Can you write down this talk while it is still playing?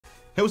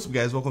Hey, what's up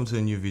guys, welcome to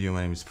a new video.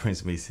 My name is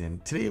Prince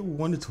Mason. Today we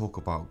want to talk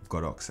about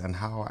Godox and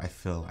how I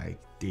feel like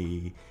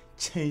they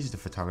changed the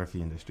photography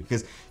industry.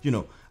 Because,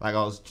 like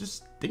I was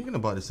just thinking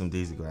about it some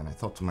days ago and I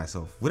thought to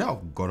myself,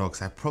 without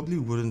Godox, I probably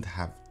wouldn't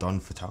have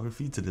done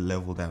photography to the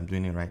level that I'm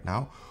doing it right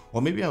now.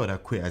 Or maybe I would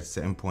have quit at a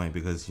certain point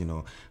because,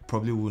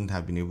 probably wouldn't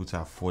have been able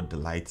to afford the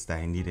lights that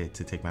I needed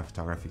to take my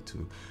photography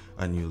to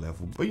a new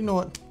level. But you know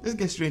what, let's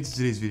get straight into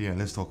today's video and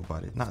let's talk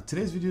about it. Now,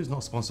 today's video is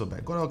not sponsored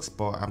by Godox,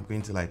 but I'm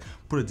going to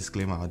put a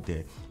disclaimer out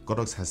there.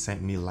 Godox has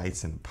sent me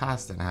lights in the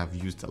past and I have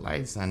used the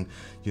lights, and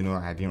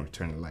I didn't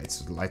return the lights,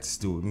 so the lights are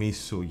still with me.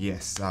 So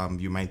yes,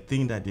 you might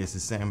think that there's a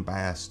certain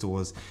bias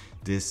towards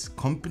this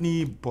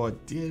company,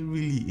 but there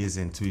really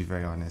isn't, to be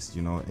very honest.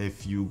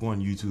 If you go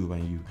on YouTube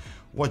and you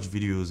watch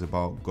videos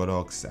about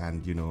Godox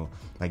and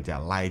like their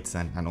lights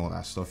and all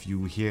that stuff,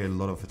 you hear a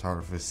lot of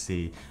photographers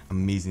say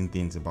amazing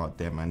things about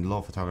them, and a lot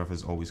of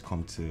photographers always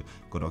come to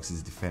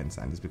Godox's defense,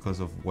 and it's because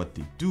of what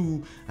they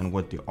do and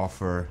what they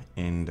offer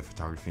in the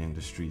photography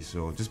industry.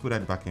 So just put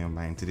that back in your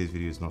mind. Today's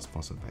video is not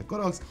sponsored by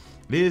Godox,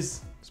 it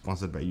is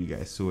sponsored by you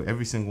guys. So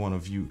every single one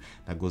of you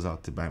that goes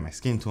out to buy my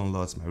skin tone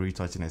lots, my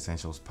retouching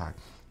essentials pack,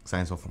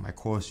 signs up for my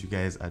course, you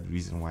guys are the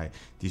reason why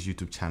this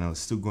YouTube channel is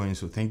still going.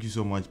 So thank you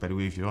so much. By the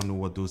way, if you don't know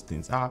what those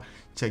things are,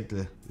 check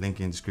the link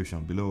in the description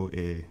below.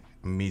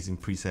 Amazing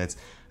presets,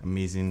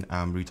 amazing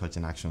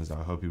retouching actions that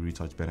will help you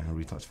retouch better and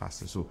retouch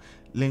faster. So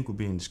link will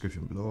be in the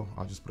description below.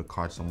 I'll just put a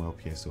card somewhere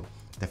up here, so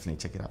definitely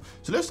check it out.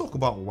 So let's talk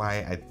about why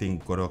I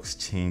think Godox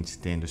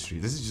changed the industry.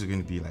 This is just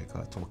going to be like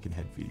a talking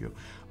head video.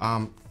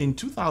 In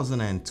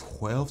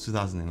 2012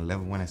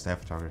 2011, when I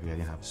started photography, I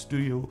didn't have a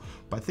studio,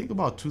 but I think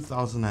about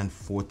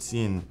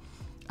 2014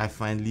 I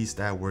finally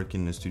started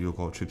working in a studio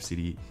called Trip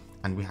City,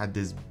 and we had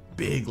this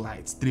big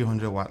lights,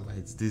 300-watt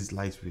lights. These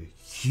lights were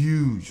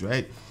huge,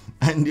 right?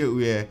 And they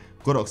were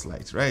Godox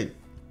lights, right?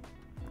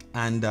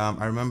 And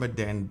I remember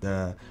then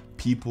the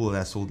people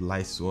that sold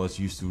lights to us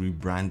used to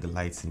rebrand the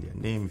lights in their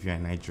name. If you're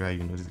in Nigeria,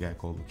 you know this guy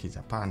called OK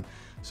Japan.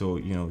 So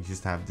he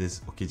used to have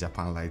this OK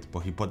Japan light, but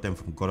he bought them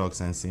from Godox,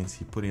 and since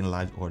he put in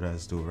large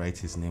orders, to write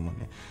his name on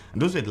it.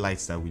 And those were the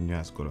lights that we knew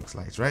as Godox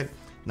lights, right?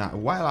 Now, a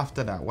while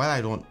after that, while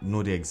I don't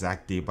know the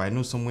exact date, but I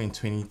know somewhere in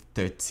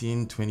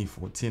 2013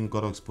 2014,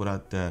 Godox put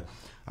out the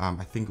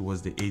I think it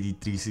was the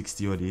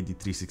 8360 or the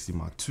 8360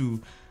 Mark II,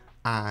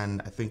 and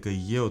I think a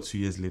year or 2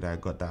 years later I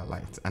got that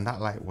light, and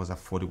that light was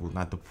affordable.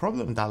 Now the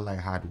problem that light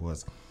had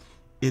was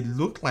it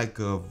looked like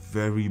a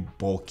very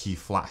bulky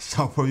flash.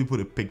 I'll probably put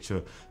a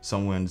picture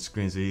somewhere on the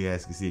screen so you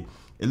guys can see.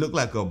 It looked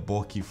like a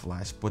bulky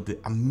flash, but the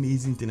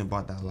amazing thing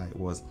about that light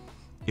was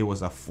it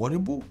was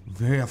affordable,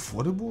 very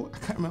affordable. I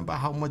can't remember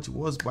how much it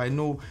was, but I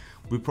know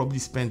we probably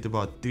spent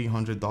about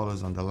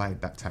 $300 on the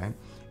light that time.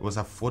 It was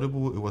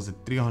affordable. It was a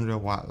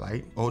 300-watt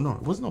light. Oh no,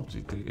 it wasn't up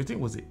to 3. I think it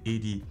was the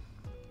 80.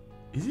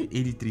 Is it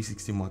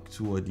 8360 Mark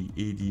II or the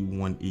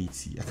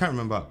 8180? I can't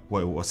remember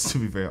what it was, to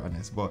be very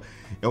honest, but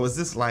it was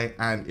this light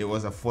and it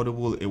was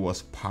affordable. It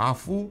was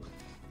powerful,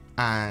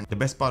 and the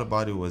best part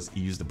about it was it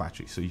used the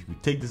battery, so you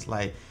could take this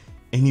light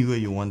anywhere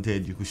you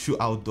wanted. You could shoot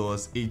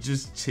outdoors. It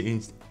just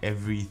changed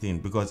everything,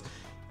 because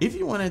if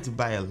you wanted to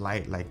buy a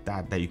light like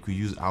that you could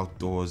use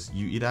outdoors,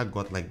 you either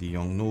got like the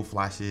Yongnuo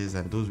flashes,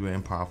 and those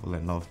weren't powerful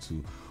enough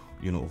to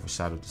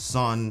overshadow the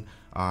sun,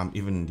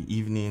 even in the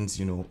evenings,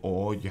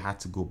 or you had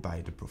to go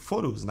buy the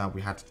Photos. Now,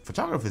 we had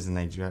photographers in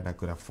Nigeria that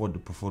could afford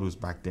the Photos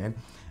back then,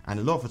 and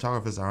a lot of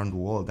photographers around the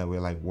world that were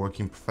like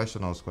working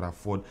professionals could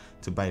afford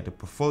to buy the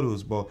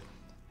Photos. But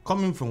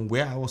coming from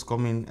where I was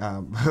coming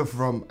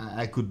from,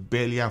 I could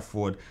barely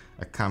afford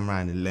a camera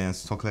and a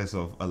lens, talk less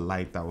of a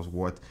light that was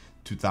worth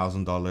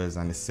 $2,000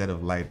 and a set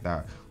of light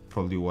that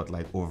probably worth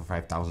like over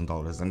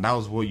 $5,000, and that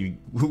was what you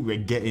were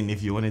getting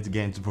if you wanted to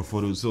get into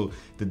Photos. So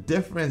the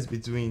difference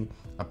between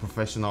a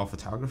professional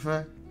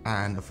photographer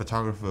and a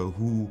photographer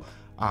who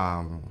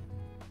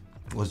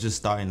was just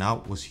starting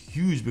out was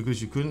huge,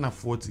 because you couldn't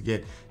afford to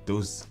get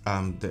those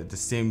the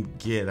same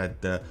gear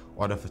that the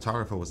other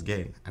photographer was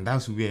getting, and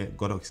that's where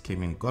Godox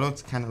came in.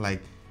 Godox kind of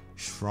like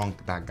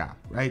shrunk that gap,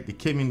 right? They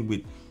came in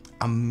with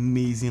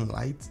amazing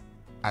lights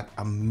at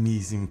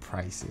amazing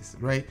prices,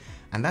 right?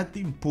 And that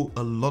thing put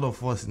a lot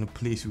of us in a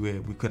place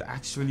where we could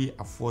actually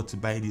afford to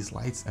buy these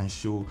lights and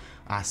show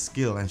our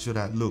skill and show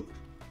that, look,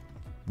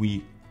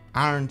 we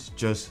aren't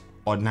just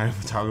ordinary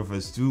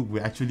photographers too,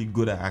 we're actually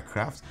good at our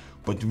craft.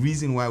 But the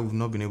reason why we've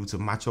not been able to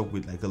match up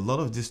with like a lot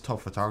of these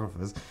top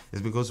photographers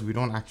is because we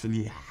don't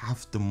actually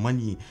have the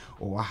money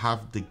or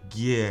have the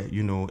gear,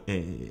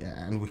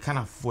 and we can't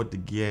afford the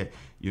gear,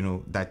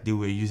 that they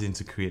were using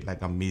to create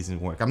like amazing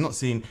work. I'm not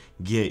saying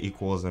gear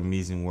equals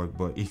amazing work,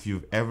 but if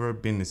you've ever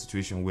been in a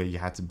situation where you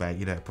had to buy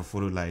either a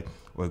Photo light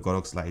or a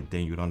Godox light,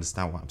 then you'd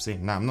understand what I'm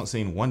saying. Now, I'm not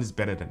saying one is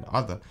better than the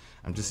other.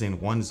 I'm just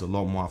saying one is a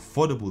lot more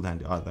affordable than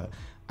the other,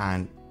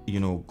 and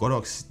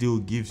Godox still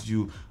gives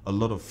you a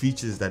lot of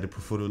features that the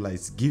Photo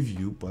lights give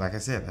you, but like I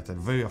said, at a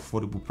very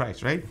affordable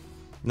price, right?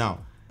 Now,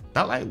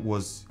 that light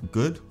was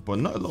good, but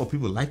not a lot of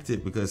people liked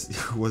it because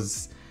it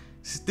was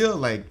still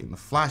like in the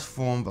flash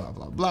form, blah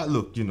blah blah.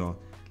 Look,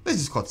 let's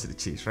just cut to the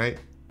chase, right?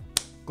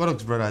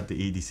 Godox brought out the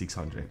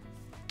 8600.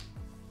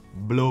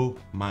 Blow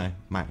my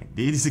mind.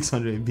 The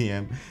 8600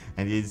 BM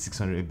and the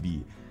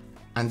 8600B,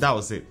 and that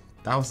was it.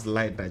 That was the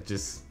light that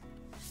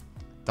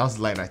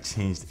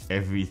changed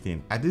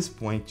everything. At this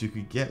point, you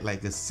could get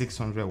like a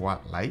 600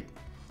 watt light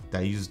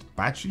that used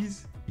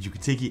batteries. You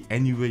could take it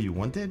anywhere you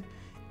wanted.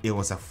 It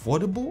was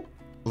affordable,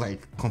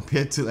 like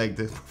compared to like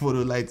the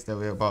Profoto lights that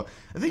were about,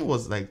 I think it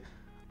was like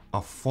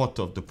a fourth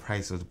of the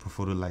price of the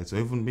Profoto lights, or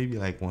even maybe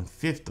like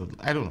 1/5 of,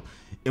 I don't know.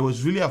 It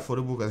was really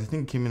affordable because I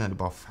think it came in at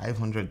about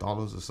 $500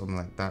 or something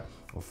like that,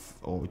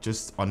 or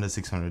just under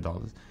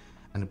 $600.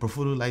 And the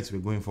Profoto lights were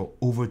going for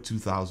over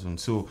 2,000.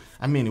 So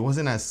I mean, it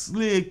wasn't as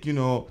slick, you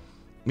know.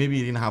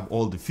 Maybe it didn't have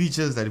all the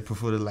features that the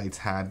Profoto lights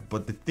had,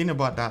 but the thing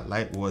about that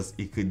light was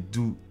it could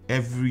do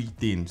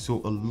everything.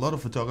 So a lot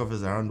of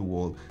photographers around the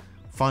world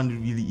found it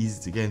really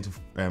easy to get into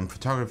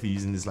photography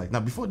using this light. Now,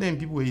 before then,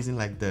 people were using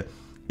like the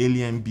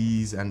Alien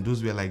Bs, and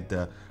those were like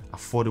the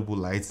affordable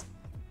lights.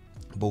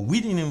 But we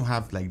didn't even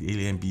have like the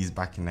Alien Bs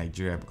back in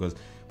Nigeria because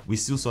we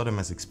still saw them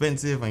as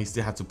expensive, and you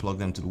still had to plug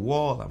them to the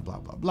wall and blah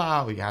blah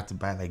blah, or you had to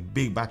buy like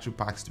big battery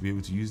packs to be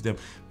able to use them.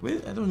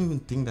 Well, I don't even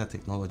think that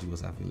technology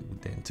was available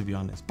then, to be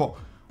honest. But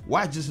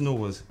what I just know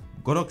was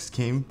Godox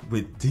came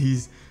with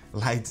these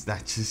lights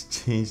that just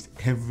changed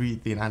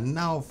everything, and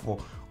now for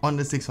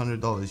under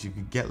 $600 you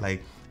could get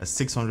like a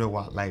 600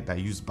 watt light that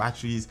used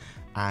batteries,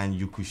 and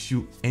you could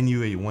shoot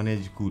anywhere you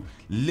wanted. You could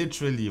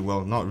literally,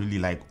 well, not really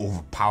like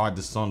overpower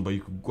the sun, but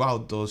you could go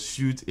outdoors,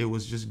 shoot. It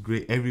was just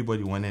great.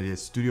 Everybody wanted it.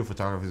 Studio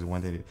photographers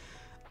wanted it,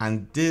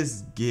 and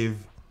this gave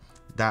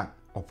that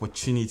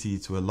opportunity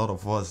to a lot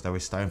of us that were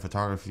starting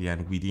photography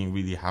and we didn't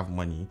really have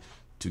money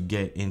to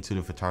get into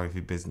the photography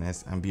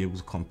business and be able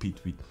to compete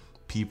with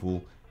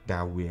people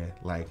that were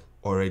like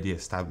already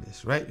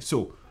established, right?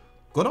 So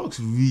Godox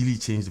really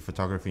changed the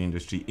photography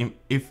industry.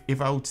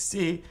 If I would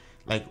say,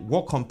 like,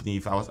 what company,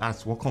 if I was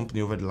asked what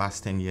company over the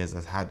last 10 years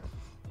has had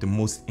the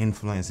most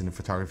influence in the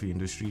photography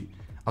industry,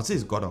 I'd say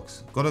it's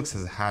Godox. Godox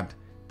has had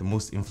the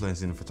most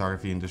influence in the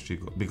photography industry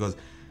because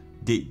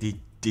they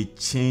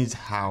changed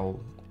how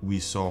we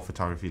saw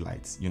photography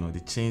lights. You know, they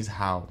changed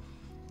how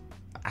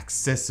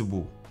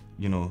accessible,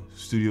 you know,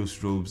 studio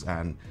strobes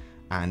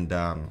and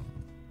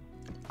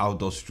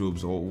outdoor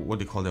strobes, or what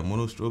they call them,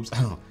 mono strobes.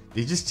 I don't know.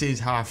 They just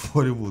changed how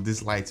affordable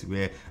these lights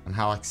were and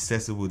how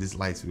accessible these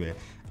lights were.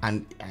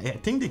 And I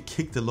think they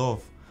kicked a lot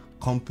of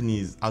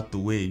companies out the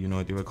way. You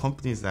know, there were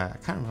companies that,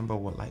 I can't remember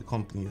what light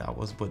company that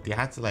was, but they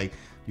had to, like,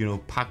 you know,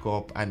 pack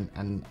up, and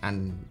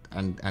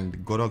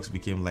Godox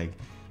became like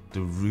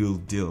the real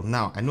deal.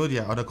 Now, I know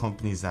there are other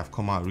companies that have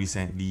come out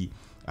recently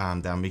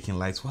that are making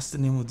lights. What's the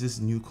name of this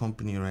new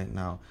company right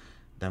now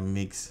that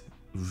makes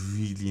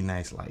really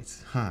nice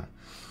lights? Can't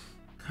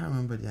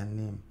remember their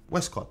name.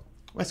 Westcott.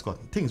 I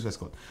think it's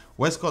Westcott.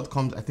 Westcott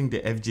comes, I think, the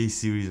FJ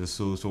series or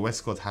so. So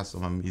Westcott has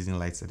some amazing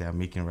lights that they are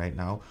making right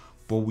now.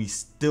 But we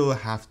still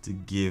have to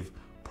give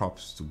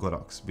props to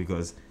Godox,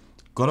 because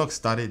Godox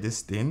started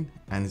this thing,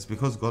 and it's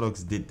because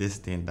Godox did this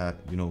thing that,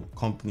 you know,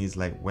 companies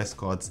like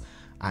Westcott's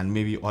and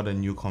maybe other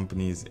new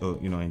companies,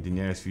 you know, in the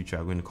nearest future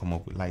are going to come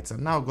up with lights.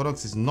 And now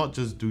Godox is not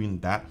just doing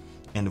that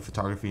in the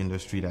photography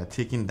industry. They're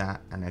taking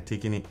that and they're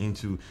taking it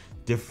into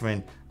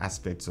different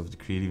aspects of the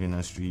creative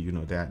industry. You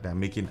know, they're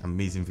making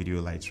amazing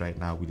video lights right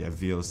now with their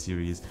VL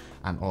series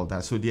and all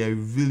that. So they're a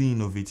really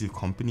innovative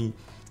company.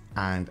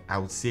 And I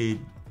would say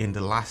in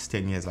the last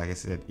 10 years, like I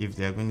said, if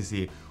they're going to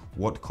say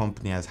what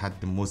company has had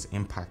the most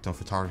impact on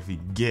photography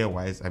gear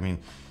wise, I mean,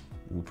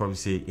 we'll probably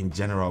say in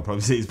general, I'll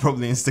probably say it's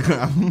probably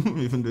Instagram,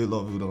 even though a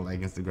lot of people don't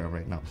like Instagram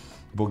right now.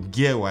 But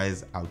gear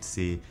wise, I would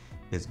say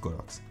it's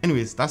Godox.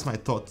 Anyways, that's my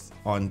thoughts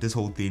on this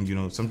whole thing. You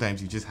know, sometimes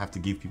you just have to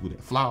give people their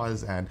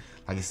flowers, and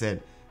like I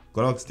said,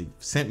 Godox, they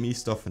sent me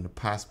stuff in the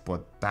past,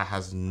 but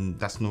that's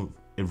not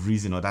a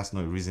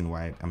reason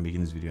why I'm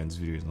making this video, and this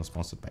video is not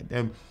sponsored by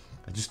them.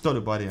 I just thought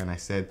about it and I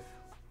said,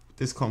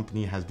 this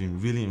company has been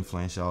really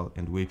influential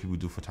in the way people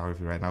do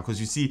photography right now, because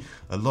you see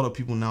a lot of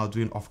people now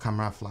doing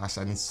off-camera flash,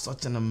 and it's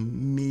such an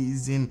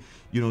amazing,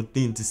 you know,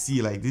 thing to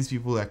see. Like, these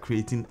people are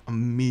creating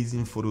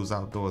amazing photos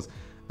outdoors.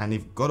 And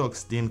if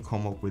Godox didn't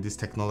come up with this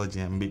technology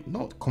and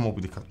not come up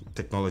with the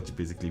technology,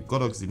 basically, if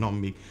Godox did not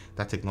make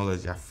that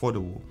technology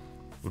affordable,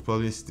 we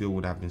probably still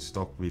would have been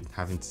stuck with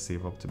having to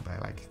save up to buy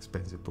like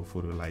expensive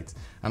Profoto lights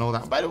and all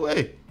that. By the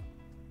way,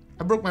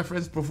 I broke my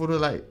friend's Profoto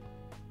light,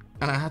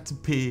 and I had to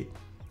pay,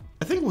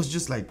 I think it was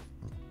just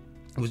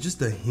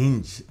the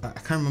hinge. I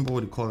can't remember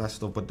what you call that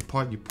stuff, but the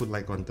part you put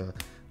like on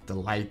the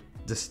light,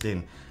 this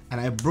thing,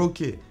 and I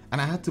broke it, and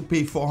I had to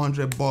pay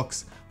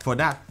 $400 for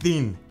that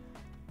thing.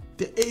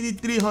 The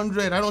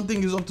 8300, I don't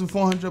think it's up to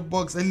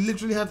 $400. I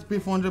literally had to pay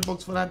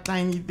 $400 for that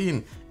tiny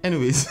thing.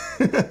 Anyways,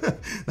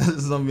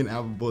 that's something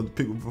I've bought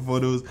people for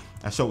photos.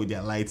 I shot with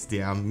their lights.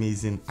 They are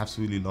amazing.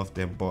 Absolutely love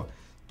them. But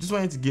just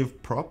wanted to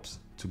give props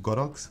to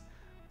Godox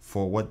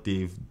for what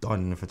they've done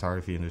in the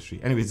photography industry.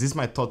 Anyways, this is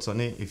my thoughts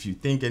on it. If you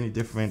think any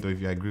different, or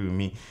if you agree with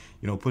me,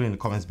 you know, put it in the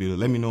comments below.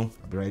 Let me know.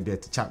 I'll be right there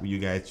to chat with you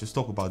guys. Just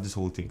talk about this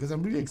whole thing, because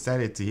I'm really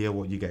excited to hear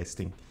what you guys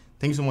think.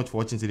 Thank you so much for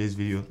watching today's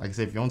video. Like I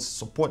said, if you want to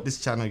support this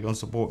channel, you want to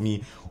support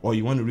me, or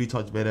you want to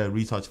retouch better,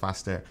 retouch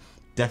faster,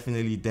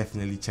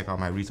 definitely check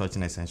out my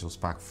retouching essentials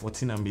pack.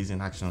 14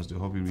 amazing actions to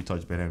help you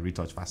retouch better and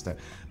retouch faster.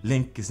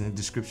 Link is in the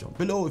description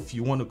below. If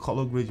you want to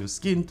color grade your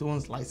skin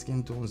tones, light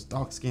skin tones,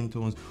 dark skin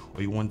tones,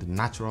 or you want the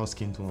natural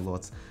skin tone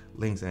lots,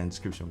 links are in the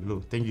description below.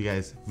 Thank you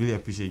guys, really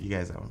appreciate you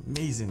guys. Are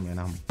amazing, man.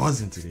 I'm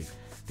buzzing today.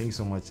 Thank you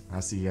so much.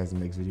 I'll see you guys in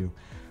the next video.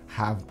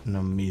 Have an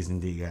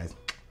amazing day, guys.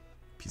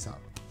 Peace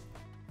out.